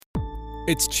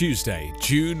It's Tuesday,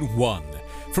 June 1.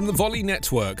 From the Volley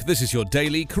Network, this is your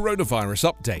daily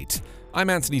coronavirus update. I'm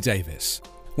Anthony Davis.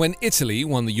 When Italy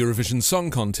won the Eurovision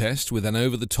Song Contest with an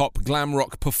over-the-top glam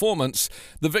rock performance,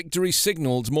 the victory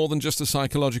signalled more than just a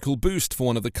psychological boost for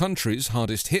one of the countries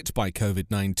hardest hit by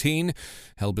COVID-19.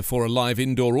 Held before a live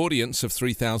indoor audience of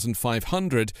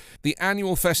 3,500, the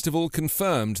annual festival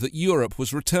confirmed that Europe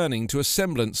was returning to a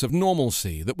semblance of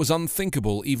normalcy that was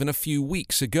unthinkable even a few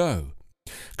weeks ago.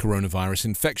 Coronavirus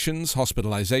infections,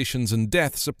 hospitalizations and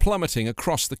deaths are plummeting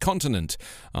across the continent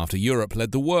after Europe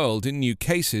led the world in new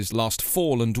cases last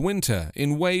fall and winter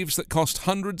in waves that cost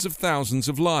hundreds of thousands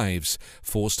of lives,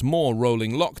 forced more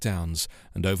rolling lockdowns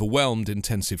and overwhelmed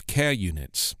intensive care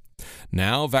units.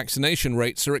 Now vaccination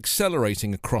rates are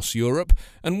accelerating across Europe,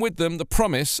 and with them the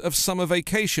promise of summer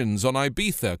vacations on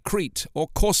Ibiza, Crete or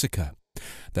Corsica.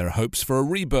 There are hopes for a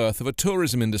rebirth of a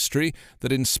tourism industry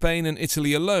that in Spain and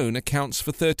Italy alone accounts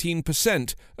for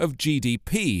 13% of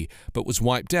GDP, but was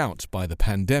wiped out by the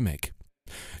pandemic.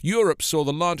 Europe saw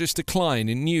the largest decline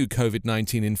in new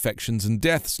COVID-19 infections and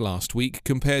deaths last week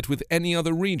compared with any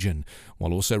other region,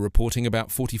 while also reporting about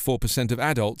 44% of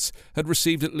adults had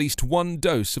received at least one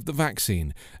dose of the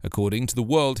vaccine, according to the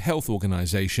World Health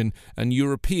Organization and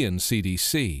European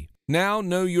CDC. Now,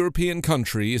 no European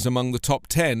country is among the top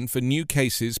 10 for new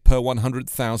cases per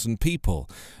 100,000 people,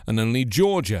 and only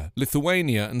Georgia,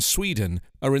 Lithuania and Sweden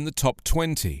are in the top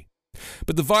 20.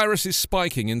 But the virus is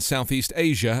spiking in Southeast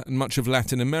Asia and much of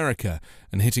Latin America,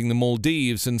 and hitting the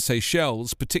Maldives and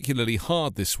Seychelles particularly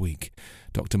hard this week.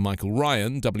 Dr. Michael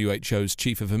Ryan, WHO's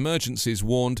chief of emergencies,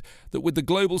 warned that with the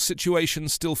global situation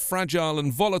still fragile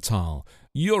and volatile,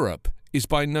 Europe is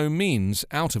by no means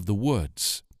out of the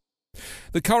woods.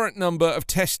 The current number of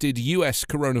tested US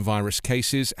coronavirus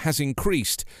cases has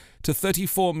increased to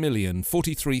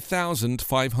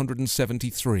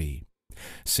 34,043,573.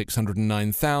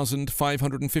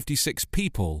 609,556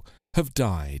 people have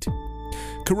died.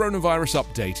 Coronavirus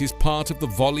Update is part of the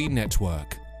Volley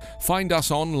Network. Find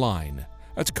us online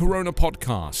at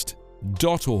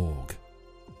coronapodcast.org.